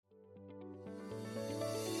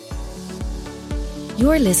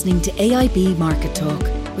You're listening to AIB Market Talk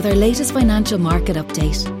with our latest financial market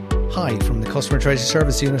update. Hi from the Customer Treasury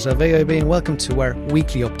Service Unit of AIB and welcome to our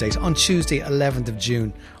weekly update on Tuesday 11th of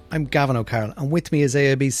June. I'm Gavin O'Carroll and with me is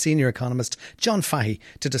AIB's senior economist John Fahey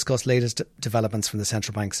to discuss latest developments from the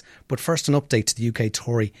central banks. But first an update to the UK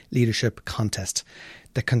Tory leadership contest.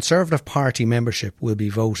 The Conservative Party membership will be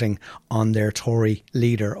voting on their Tory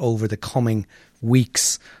leader over the coming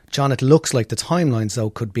weeks. John, it looks like the timelines though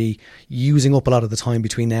could be using up a lot of the time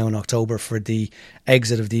between now and October for the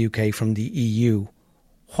exit of the UK from the EU.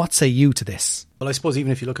 What say you to this? Well, I suppose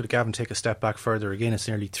even if you look at it, Gavin, take a step back further again, it's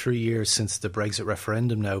nearly 3 years since the Brexit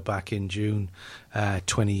referendum now back in June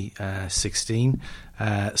 2016.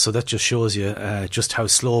 So that just shows you just how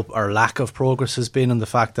slow our lack of progress has been, and the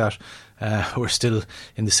fact that we're still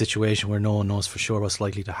in the situation where no one knows for sure what's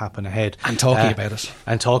likely to happen ahead. And talking about it.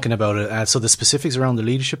 And talking about it. So the specifics around the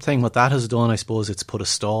leadership thing, what that has done, I suppose, it's put a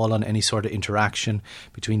stall on any sort of interaction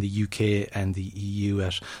between the UK and the EU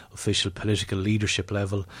at official political leadership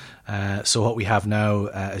level. So what we have now,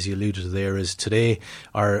 as you alluded to there, is today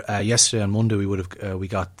or yesterday on Monday we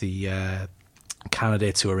got the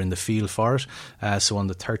candidates who are in the field for it. So on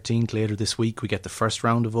the 13th, later this week, we get the first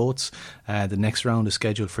round of votes. The next round is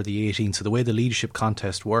scheduled for the 18th. So the way the leadership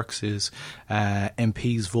contest works is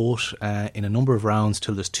MPs vote in a number of rounds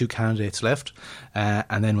till there's two candidates left.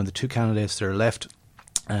 And then when the two candidates that are left,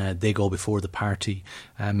 they go before the party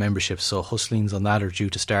membership. So hustlings on that are due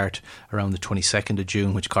to start around the 22nd of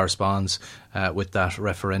June, which corresponds with that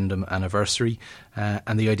referendum anniversary.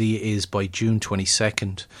 And the idea is by June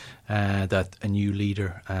 22nd that a new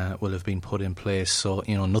leader will have been put in place. So,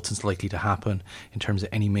 you know, nothing's likely to happen in terms of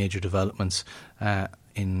any major developments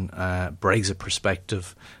in Brexit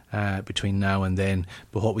perspective between now and then.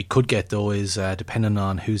 But what we could get though is depending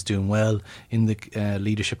on who's doing well in the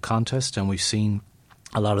leadership contest, and we've seen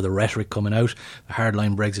a lot of the rhetoric coming out. The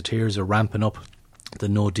hardline Brexiteers are ramping up the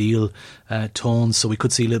no deal tones, so we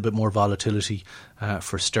could see a little bit more volatility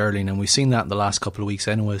for sterling, and we've seen that in the last couple of weeks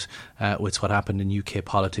anyways with what happened in UK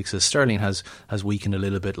politics, as sterling has weakened a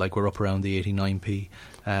little bit. Like we're up around the 89p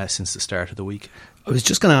since the start of the week. I was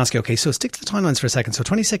just going to ask you, okay, so stick to the timelines for a second. So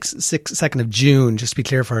 22nd of June, just to be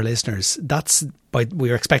clear for our listeners, that's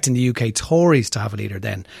we are expecting the UK Tories to have a leader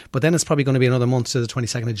then. But then it's probably going to be another month to the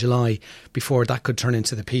 22nd of July before that could turn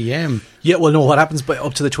into the PM. Yeah, well, no, what happens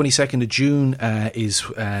up to the 22nd of June is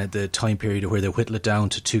the time period where they whittle it down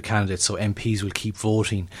to two candidates. So MPs will keep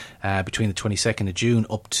voting between the 22nd of June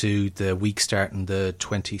up to the week starting the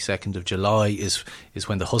 22nd of July is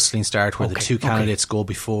when the hustling start, where the two candidates go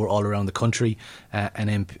before all around the country.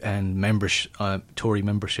 And membership, Tory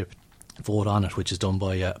membership vote on it, which is done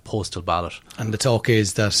by a postal ballot. And the talk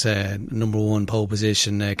is that number one pole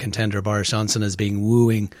position contender Boris Johnson has been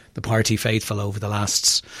wooing the party faithful over the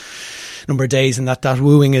last number of days, and that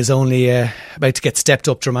wooing is only about to get stepped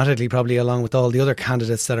up dramatically, probably along with all the other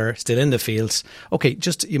candidates that are still in the fields. Okay,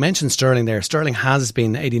 just you mentioned sterling there. Sterling has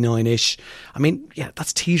been 89-ish. I mean, yeah,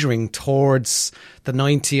 that's teetering towards the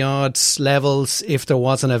 90-odd levels if there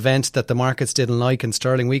was an event that the markets didn't like and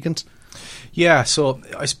sterling weakened. Yeah, so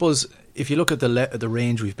I suppose if you look at the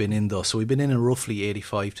range we've been in though, so we've been in a roughly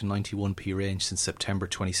 85 to 91p range since September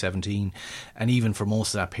 2017, and even for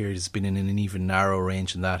most of that period it's been in an even narrower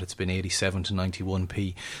range than that. It's been 87 to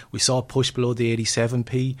 91p. We saw a push below the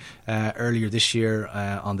 87p earlier this year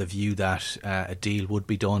on the view that a deal would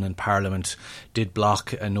be done, and Parliament did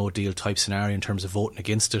block a no deal type scenario in terms of voting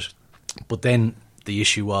against it. But then the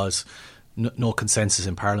issue was no consensus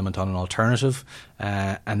in Parliament on an alternative,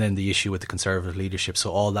 and then the issue with the Conservative leadership.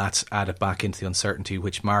 So all that's added back into the uncertainty,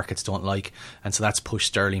 which markets don't like, and so that's pushed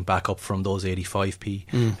sterling back up from those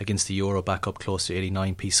 85p against the euro back up close to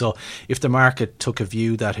 89p. So if the market took a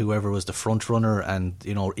view that whoever was the front runner and,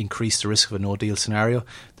 you know, increased the risk of a no deal scenario,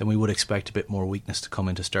 then we would expect a bit more weakness to come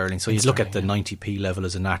into sterling. So you look at the 90p level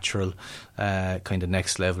as a natural kind of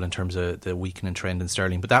next level in terms of the weakening trend in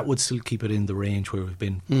sterling, but that would still keep it in the range where we've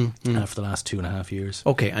been for the last 2.5 years.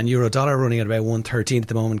 Okay, and euro dollar running at about 113 at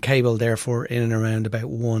the moment. Cable therefore in and around about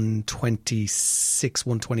 126,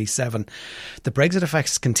 127. The Brexit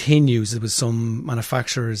effects continues. There was some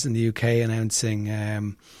manufacturers in the UK announcing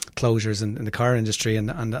closures in the car industry, and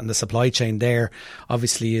the supply chain there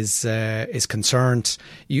obviously is concerned.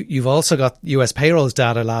 You've also got US payrolls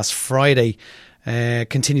data last Friday.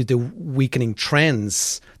 Continued the weakening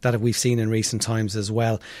trends that we've seen in recent times as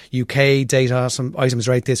well. UK data, some items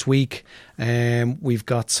right this week. We've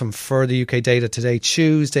got some further UK data today,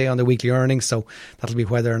 Tuesday, on the weekly earnings. So that'll be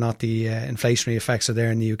whether or not the inflationary effects are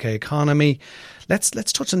there in the UK economy. Let's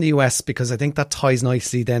touch on the US, because I think that ties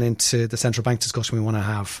nicely then into the central bank discussion we want to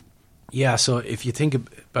have. Yeah, so if you think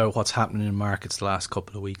about what's happening in markets the last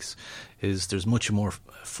couple of weeks, is there's much more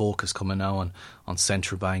focus coming now on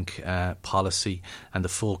central bank policy, and the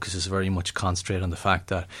focus is very much concentrated on the fact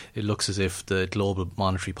that it looks as if the global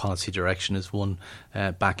monetary policy direction is one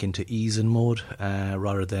back into easing mode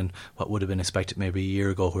rather than what would have been expected maybe a year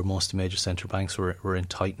ago, where most of the major central banks were in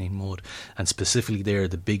tightening mode. And specifically there,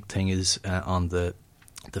 the big thing is on the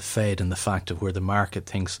Fed and the fact of where the market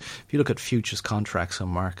thinks. If you look at futures contracts on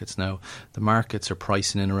markets now, the markets are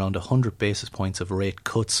pricing in around 100 basis points of rate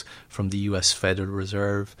cuts from the US Federal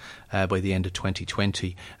Reserve by the end of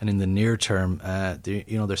 2020, and in the near term,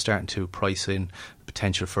 they're starting to price in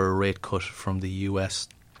potential for a rate cut from the US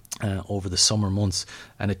over the summer months.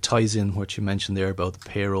 And it ties in what you mentioned there about the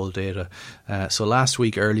payroll data. So last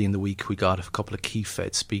week, early in the week, we got a couple of key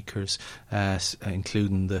Fed speakers,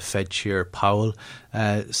 including the Fed Chair Powell,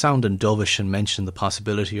 sounding dovish and mentioned the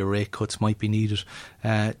possibility of rate cuts might be needed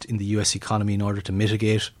in the US economy in order to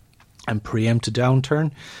mitigate and preempt a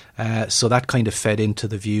downturn. So that kind of fed into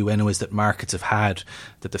the view anyways that markets have had,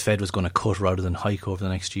 that the Fed was going to cut rather than hike over the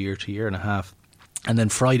next year to year and a half. And then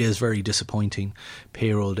Friday's very disappointing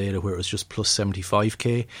payroll data, where it was just plus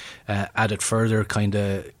 75k, added further kind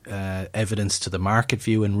of evidence to the market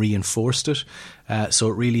view and reinforced it. So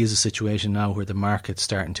it really is a situation now where the market's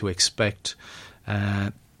starting to expect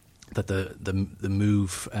that the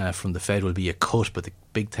move from the Fed will be a cut, but the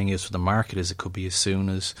big thing is for the market is it could be as soon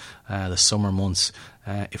as the summer months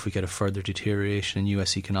if we get a further deterioration in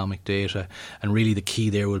US economic data. And really the key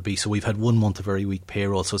there would be, so we've had 1 month of very weak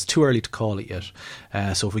payroll, so it's too early to call it yet.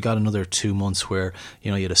 So if we got another 2 months where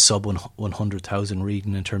you had a sub 100,000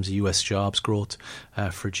 reading in terms of US jobs growth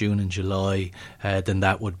for June and July, then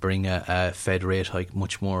that would bring a Fed rate hike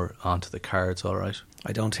much more onto the cards, all right.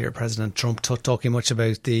 I don't hear President Trump talking much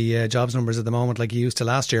about the jobs numbers at the moment like he used to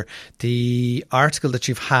last year. The article that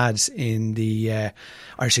you've had in the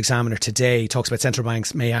Irish Examiner today talks about central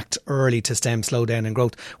banks may act early to stem slowdown in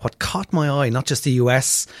growth. What caught my eye, not just the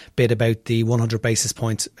US bit about the 100 basis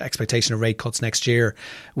points expectation of rate cuts next year,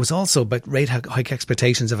 was also about rate hike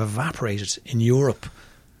expectations have evaporated in Europe.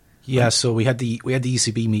 Yeah, so we had the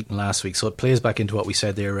ECB meeting last week, so it plays back into what we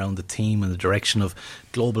said there around the theme and the direction of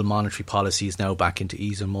global monetary policy is now back into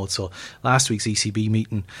easing mode. So last week's ECB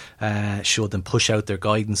meeting showed them push out their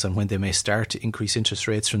guidance on when they may start to increase interest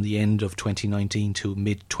rates from the end of 2019 to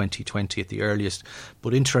mid-2020 at the earliest.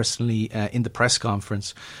 But interestingly, in the press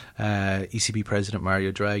conference, ECB President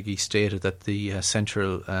Mario Draghi stated that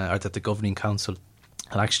the Governing Council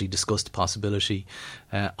had actually discussed the possibility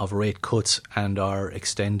of rate cuts and are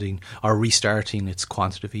restarting its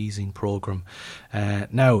quantitative easing programme.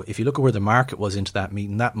 Now, if you look at where the market was into that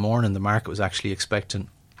meeting, that morning the market was actually expecting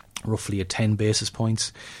roughly a 10 basis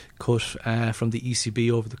points cut from the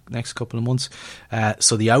ECB over the next couple of months.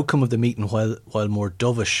 So the outcome of the meeting, while more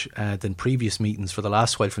dovish than previous meetings for the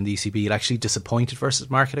last while from the ECB, it actually disappointed versus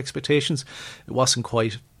market expectations. It wasn't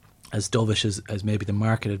quite as dovish as maybe the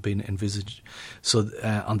market had been envisaged. So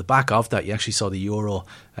on the back of that, you actually saw the euro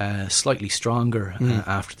slightly stronger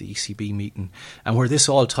after the ECB meeting. And where this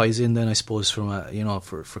all ties in then, I suppose, from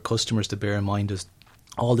for customers to bear in mind is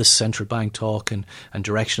all this central bank talk and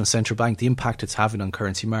direction of central bank, the impact it's having on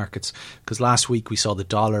currency markets. Because last week we saw the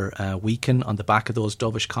dollar weaken on the back of those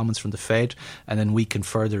dovish comments from the Fed, and then weaken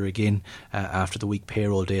further again after the weak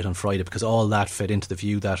payroll date on Friday, because all that fed into the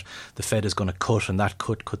view that the Fed is going to cut, and that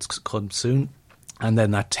cut could come soon. And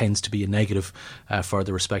then that tends to be a negative for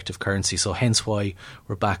the respective currency. So hence why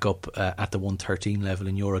we're back up at the 113 level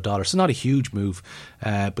in euro dollar. So not a huge move,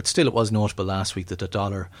 but still it was notable last week that the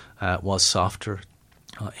dollar was softer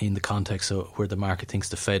in the context of where the market thinks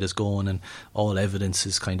the Fed is going, and all evidence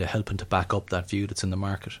is kind of helping to back up that view that's in the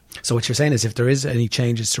market. So what you're saying is if there is any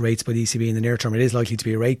changes to rates by the ECB in the near term, it is likely to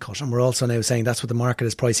be a rate cut, and we're also now saying that's what the market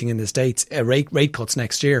is pricing in the States, rate cuts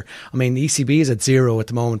next year. I mean, the ECB is at 0 at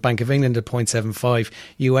the moment, Bank of England at 0.75,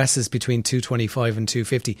 US is between 225 and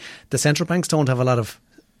 250. The central banks don't have a lot of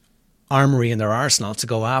armoury in their arsenal to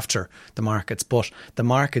go after the markets, but the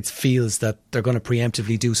markets feels that they're going to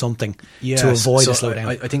preemptively do something to avoid a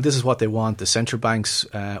slowdown. I think this is what they want. The central banks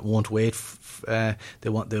won't wait.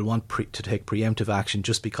 They'll want to take preemptive action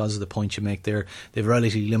just because of the point you make there. They've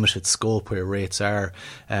relatively limited scope where rates are,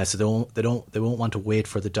 so they won't want to wait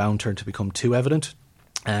for the downturn to become too evident.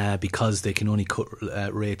 Because they can only cut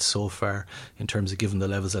rates so far in terms of given the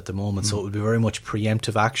levels at the moment. So it would be very much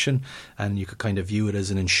preemptive action, and you could kind of view it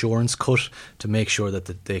as an insurance cut to make sure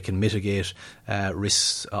that they can mitigate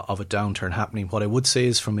risks of a downturn happening. What I would say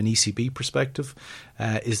is, from an ECB perspective,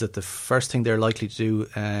 is that the first thing they're likely to do,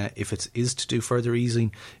 if it is to do further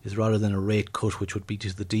easing, is rather than a rate cut, which would be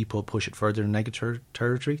to the depot, push it further in negative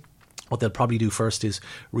territory. what they'll probably do first is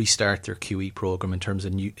restart their QE program in terms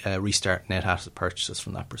of restart net asset purchases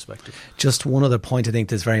from that perspective. Just one other point I think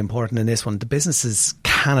that's very important in this one. The businesses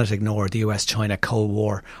cannot ignore the US-China Cold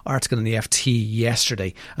War article in the FT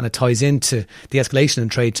yesterday, and it ties into the escalation in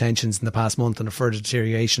trade tensions in the past month and a further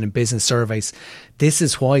deterioration in business surveys. This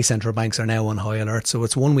is why central banks are now on high alert, so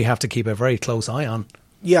it's one we have to keep a very close eye on.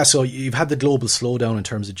 Yeah, so you've had the global slowdown in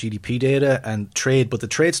terms of GDP data and trade, but the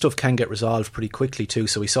trade stuff can get resolved pretty quickly too.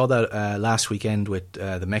 So we saw that last weekend with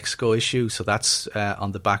the Mexico issue. So that's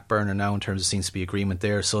on the back burner now in terms of seems to be agreement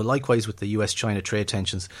there. So likewise with the US-China trade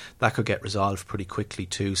tensions, that could get resolved pretty quickly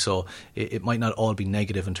too. So it might not all be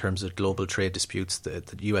negative in terms of global trade disputes. The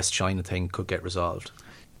US-China thing could get resolved.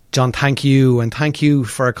 John, thank you, and thank you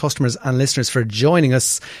for our customers and listeners for joining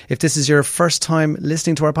us. If this is your first time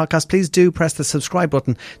listening to our podcast, please do press the subscribe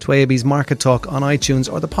button to AIB's Market Talk on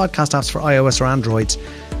iTunes or the podcast apps for iOS or Android.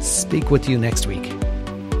 Speak with you next week.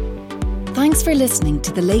 Thanks for listening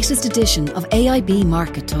to the latest edition of AIB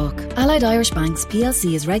Market Talk. Allied Irish Banks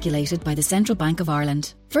plc is regulated by the Central Bank of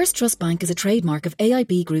Ireland. First Trust Bank is a trademark of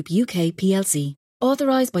AIB Group UK plc.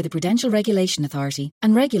 Authorised by the Prudential Regulation Authority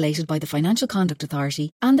and regulated by the Financial Conduct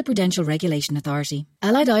Authority and the Prudential Regulation Authority.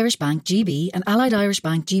 Allied Irish Bank GB and Allied Irish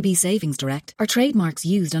Bank GB Savings Direct are trademarks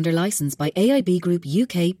used under licence by AIB Group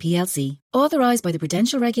UK plc. Authorised by the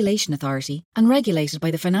Prudential Regulation Authority and regulated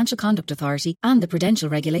by the Financial Conduct Authority and the Prudential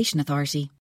Regulation Authority.